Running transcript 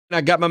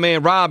I got my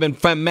man Robin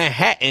from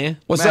Manhattan.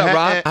 What's up,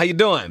 Rob? How you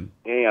doing?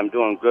 Hey, I'm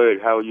doing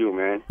good. How are you,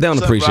 man? They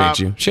don't appreciate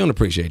you. She don't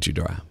appreciate you,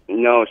 Rob.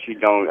 No, she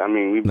don't. I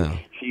mean,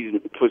 she's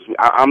puts me.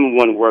 I'm the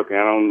one working.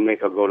 I don't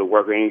make her go to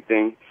work or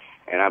anything,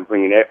 and I'm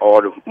bringing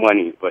all the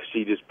money. But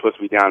she just puts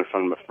me down in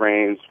front of my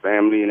friends,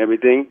 family, and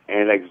everything,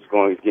 and like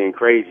it's getting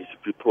crazy.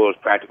 She pulls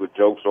practical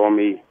jokes on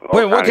me.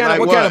 Wait, what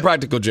kind of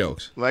practical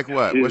jokes? Like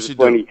what? What's she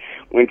funny. doing?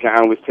 One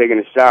time I was taking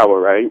a shower,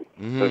 right?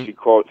 Mm-hmm. So she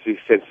called. She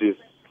said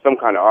some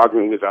kind of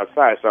argument was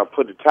outside, so I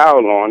put the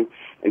towel on,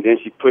 and then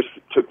she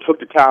took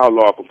the towel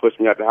off and pushed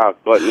me out the house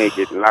butt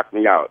naked and locked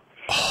me out.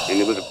 And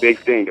it was a big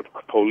thing. The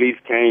police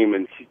came,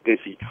 and then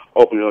she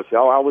opened it and said,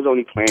 I was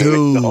only playing.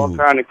 Dude, all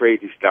kind of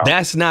crazy stuff.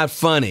 That's not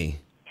funny.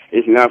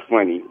 It's not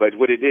funny, but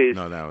what it is,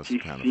 she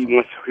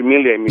wants to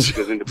humiliate me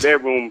because in the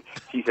bedroom,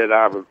 she said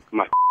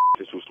my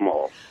is too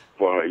small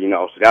for her,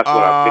 so that's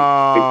what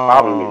I think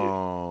problem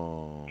is.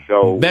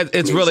 So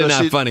it's really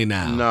not funny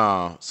now.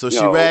 No. So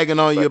she ragging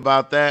on you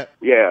about that?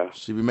 Yeah.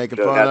 She be making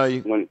fun of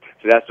you?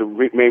 So that's the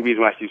main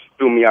reason why she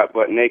threw me out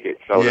butt naked.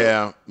 So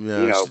yeah.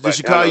 Did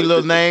she call you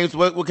little names?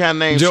 What kind of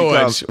names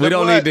George, she calls? we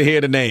don't need to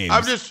hear the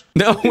names.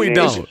 No, we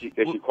don't.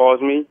 That she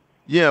calls me?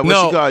 Yeah,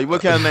 what she call you?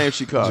 What kind of name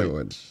she call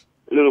you?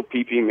 Little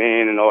pee-pee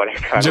man and all that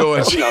kind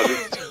of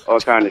stuff. All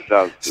kind of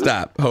stuff.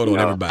 Stop. Hold on,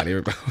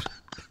 everybody.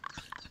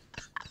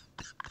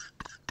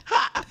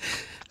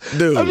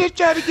 Dude. I'm just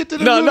trying to get to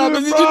the No, but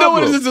did you know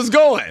where this is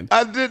going?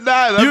 I did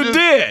not. You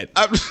did.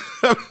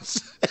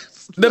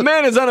 The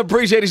man is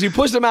unappreciated. She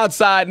pushed him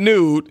outside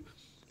nude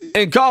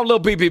and called him Little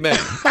Pee Pee Man.